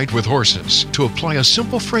side with horses to apply a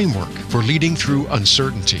simple framework for leading through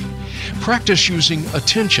uncertainty. Practice using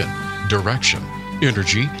attention, direction,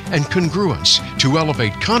 energy, and congruence to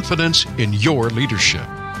elevate confidence in your leadership.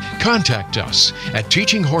 Contact us at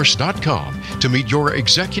teachinghorse.com to meet your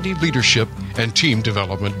executive leadership and team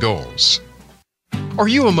development goals. Are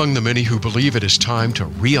you among the many who believe it is time to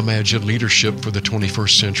reimagine leadership for the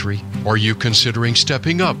 21st century? Are you considering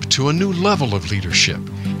stepping up to a new level of leadership?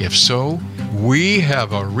 If so, We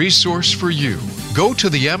have a resource for you. Go to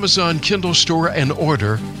the Amazon Kindle store and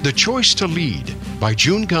order The Choice to Lead by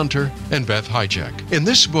June Gunter and Beth Hijack. In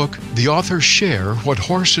this book, the authors share what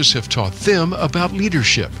horses have taught them about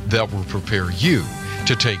leadership that will prepare you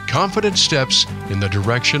to take confident steps in the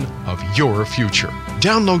direction of your future.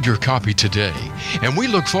 Download your copy today, and we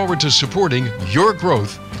look forward to supporting your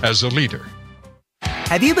growth as a leader.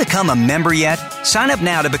 Have you become a member yet? Sign up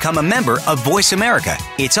now to become a member of Voice America.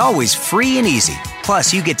 It's always free and easy.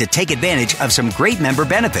 Plus, you get to take advantage of some great member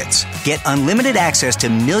benefits. Get unlimited access to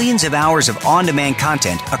millions of hours of on-demand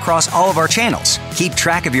content across all of our channels. Keep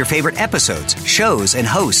track of your favorite episodes, shows, and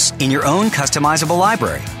hosts in your own customizable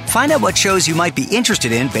library. Find out what shows you might be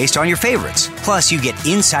interested in based on your favorites. Plus, you get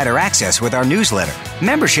insider access with our newsletter.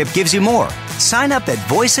 Membership gives you more. Sign up at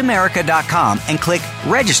voiceamerica.com and click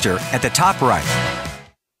register at the top right.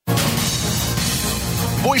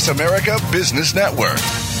 Voice America Business Network,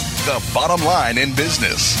 the bottom line in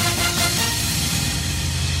business.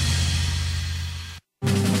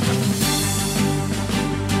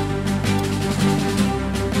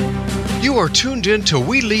 You are tuned in to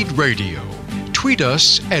We Lead Radio. Tweet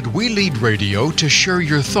us at We Lead Radio to share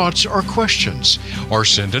your thoughts or questions, or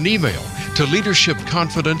send an email to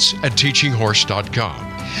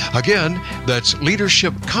leadershipconfidence@teachinghorse.com. Again, that's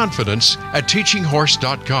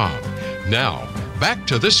leadershipconfidence@teachinghorse.com. Now, back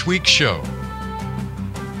to this week's show.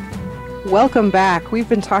 Welcome back. We've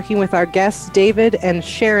been talking with our guests, David and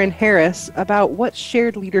Sharon Harris, about what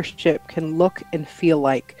shared leadership can look and feel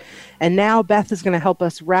like. And now Beth is going to help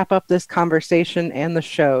us wrap up this conversation and the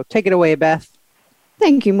show. Take it away, Beth.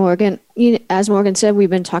 Thank you, Morgan. As Morgan said, we've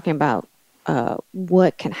been talking about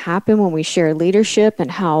what can happen when we share leadership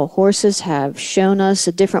and how horses have shown us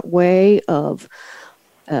a different way of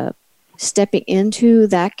stepping into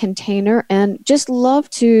that container, and just love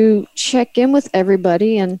to check in with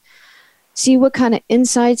everybody and see what kind of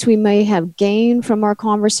insights we may have gained from our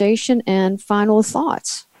conversation and final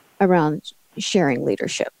thoughts around sharing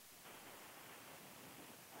leadership.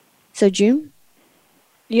 So, June?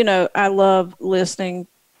 I love listening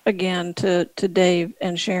again to Dave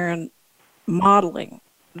and Sharon modeling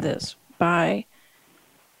this by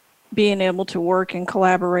being able to work in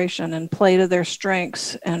collaboration and play to their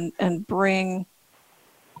strengths and bring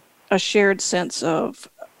a shared sense of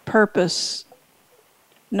purpose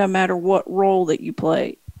no matter what role that you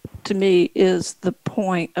play, to me is the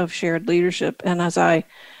point of shared leadership. And as I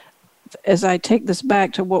take this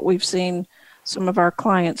back to what we've seen some of our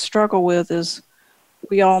clients struggle with, is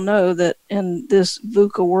we all know that in this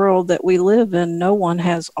VUCA world that we live in, no one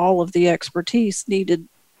has all of the expertise needed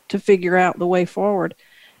to figure out the way forward.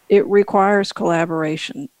 It requires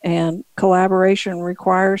collaboration, and collaboration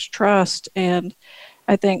requires trust. And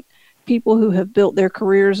I think people who have built their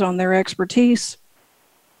careers on their expertise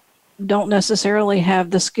don't necessarily have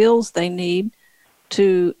the skills they need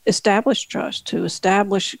to establish trust, to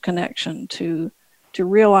establish connection, to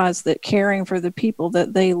realize that caring for the people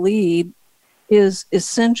that they lead is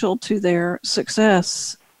essential to their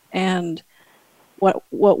success. And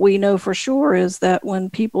what we know for sure is that when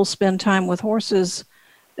people spend time with horses,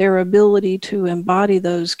 their ability to embody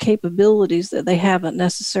those capabilities that they haven't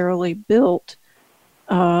necessarily built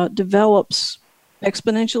develops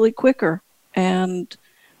exponentially quicker. And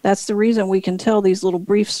that's the reason we can tell these little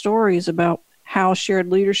brief stories about how shared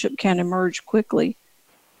leadership can emerge quickly.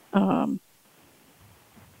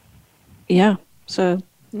 So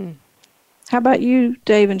how about you,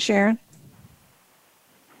 Dave and Sharon?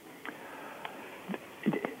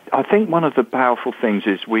 I think one of the powerful things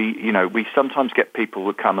is we sometimes get people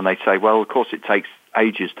that come and they say, well, of course it takes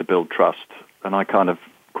ages to build trust. And I kind of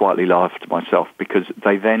quietly laugh to myself because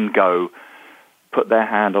they then go put their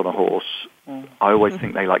hand on a horse. I always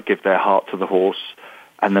think they give their heart to the horse,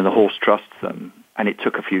 and then the horse trusts them. And it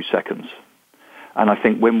took a few seconds. And I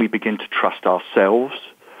think when we begin to trust ourselves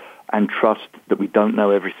and trust that we don't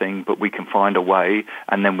know everything, but we can find a way,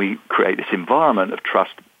 and then we create this environment of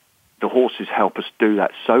trust, the horses help us do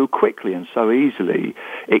that so quickly and so easily.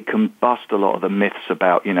 It can bust a lot of the myths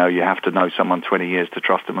about, you have to know someone 20 years to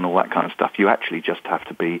trust them and all that kind of stuff. You actually just have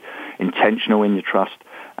to be intentional in your trust,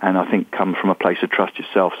 and I think come from a place of trust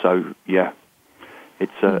yourself. So, yeah,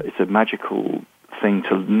 it's a magical thing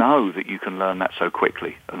to know that you can learn that so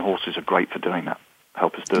quickly, and horses are great for doing that,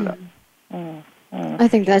 help us do that. I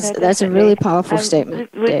think that's a really powerful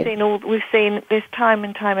statement, Dave. We've seen this time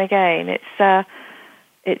and time again. It's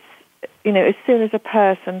as soon as a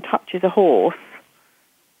person touches a horse,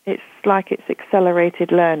 it's like it's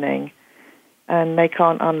accelerated learning, and they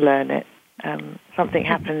can't unlearn it. Something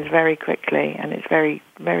happens very quickly, and it's very,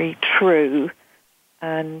 very true.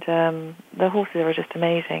 And the horses are just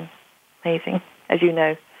amazing. amazing, as you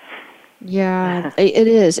know. Yeah, it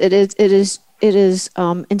is. It is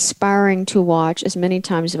inspiring to watch. As many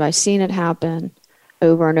times as I've seen it happen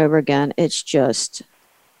over and over again, it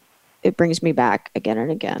brings me back again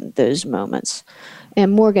and again, those moments.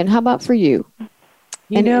 And Morgan, how about for you?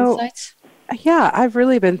 Any insights? Yeah, I've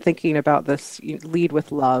really been thinking about this lead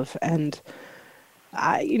with love, and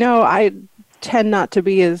I tend not to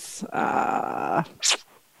be as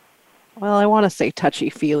well, I want to say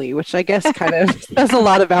touchy-feely, which I guess kind of says a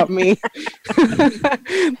lot about me.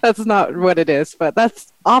 That's not what it is, but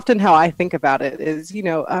that's often how I think about it is,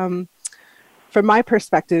 from my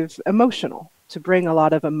perspective, emotional, to bring a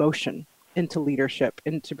lot of emotion into leadership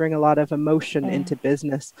and to bring a lot of emotion into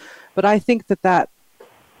business. But I think that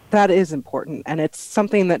is important, and it's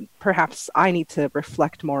something that perhaps I need to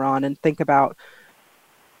reflect more on and think about.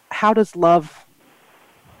 How does love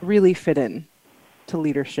really fit in to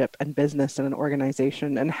leadership and business in an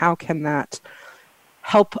organization, and how can that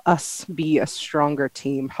help us be a stronger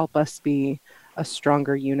team, help us be a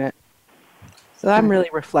stronger unit? So I'm really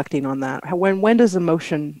reflecting on that. When does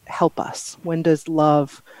emotion help us? When does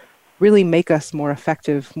love really make us more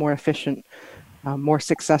effective, more efficient, more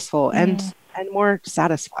successful, and more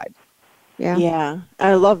satisfied? Yeah,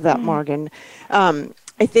 I love that, Morgan.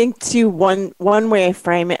 I think too, one way I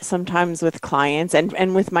frame it sometimes with clients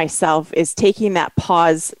and with myself is taking that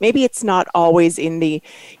pause. Maybe it's not always in the,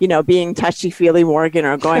 being touchy-feely Morgan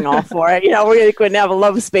or going all for it. We're going to have a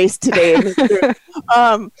love space today.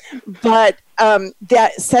 But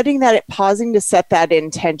pausing to set that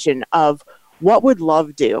intention of what would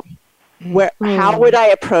love do? How would I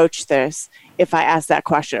approach this if I ask that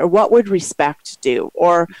question? Or what would respect do?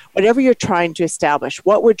 Or whatever you're trying to establish,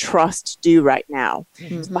 what would trust do right now?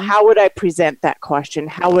 So how would I present that question?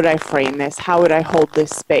 How would I frame this? How would I hold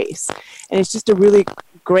this space? And it's just a really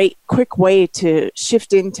great, quick way to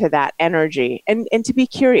shift into that energy and to be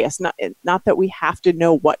curious. Not that we have to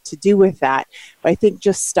know what to do with that, but I think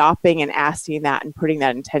just stopping and asking that and putting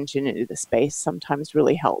that intention into the space sometimes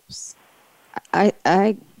really helps.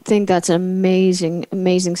 I think that's an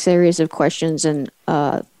amazing series of questions and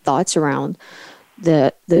thoughts around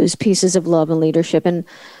those pieces of love and leadership. And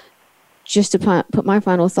just to put my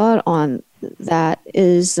final thought on that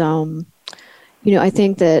is, I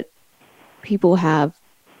think that people have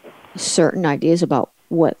certain ideas about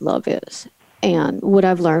what love is. And what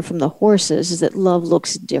I've learned from the horses is that love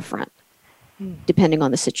looks different depending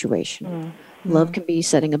on the situation. Love can be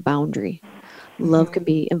setting a boundary. Love can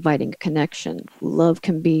be inviting a connection. Love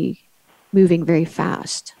can be moving very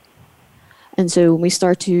fast. And so when we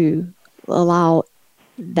start to allow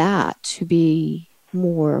that to be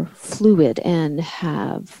more fluid and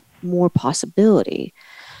have more possibility,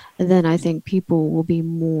 then I think people will be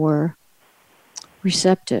more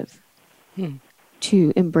receptive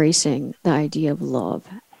to embracing the idea of love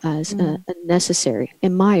as a necessary,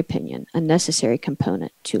 in my opinion, a necessary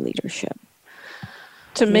component to leadership.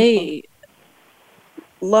 To me,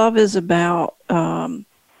 love is about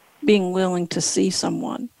being willing to see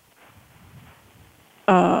someone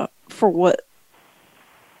for what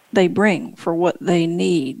they bring, for what they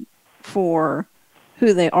need, for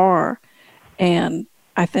who they are. And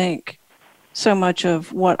I think so much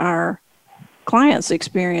of what our clients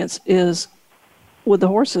experience is with the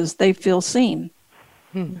horses, they feel seen.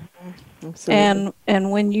 And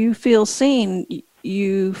when you feel seen,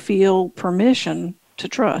 you feel permission to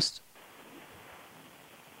trust.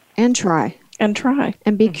 And try. And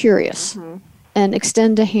be curious. And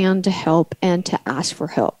extend a hand to help and to ask for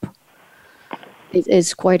help.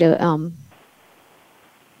 It's quite a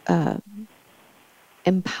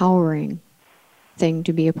empowering thing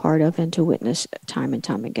to be a part of and to witness time and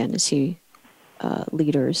time again, to see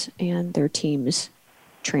leaders and their teams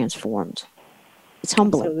transformed. It's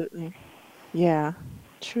humbling. Absolutely. Yeah,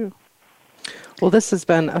 true. Well, this has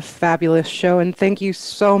been a fabulous show, and thank you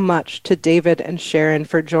so much to David and Sharon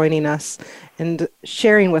for joining us and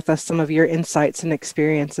sharing with us some of your insights and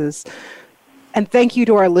experiences. And thank you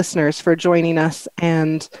to our listeners for joining us,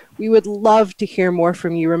 and we would love to hear more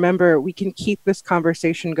from you. Remember, we can keep this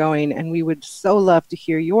conversation going, and we would so love to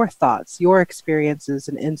hear your thoughts, your experiences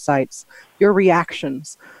and insights, your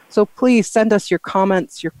reactions. So please send us your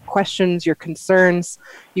comments, your questions, your concerns.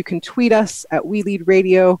 You can tweet us at We Lead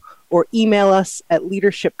Radio or email us at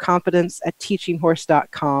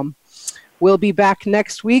leadershipcompetence@teachinghorse.com. We'll be back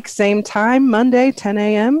next week, same time, Monday, 10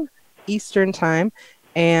 a.m. Eastern Time.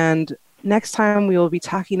 And next time we will be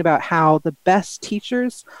talking about how the best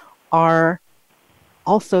teachers are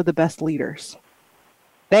also the best leaders.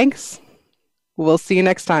 Thanks. We'll see you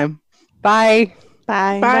next time. Bye.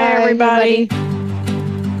 Bye. Bye, everybody.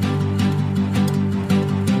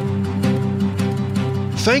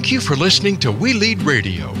 Thank you for listening to We Lead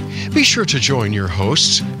Radio. Be sure to join your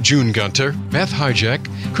hosts, June Gunter, Beth Hijack,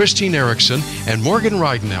 Christine Erickson, and Morgan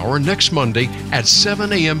Ridenour next Monday at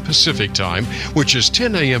 7 a.m. Pacific Time, which is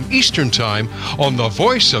 10 a.m. Eastern Time on the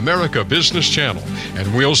Voice America Business Channel.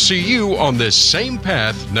 And we'll see you on this same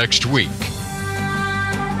path next week.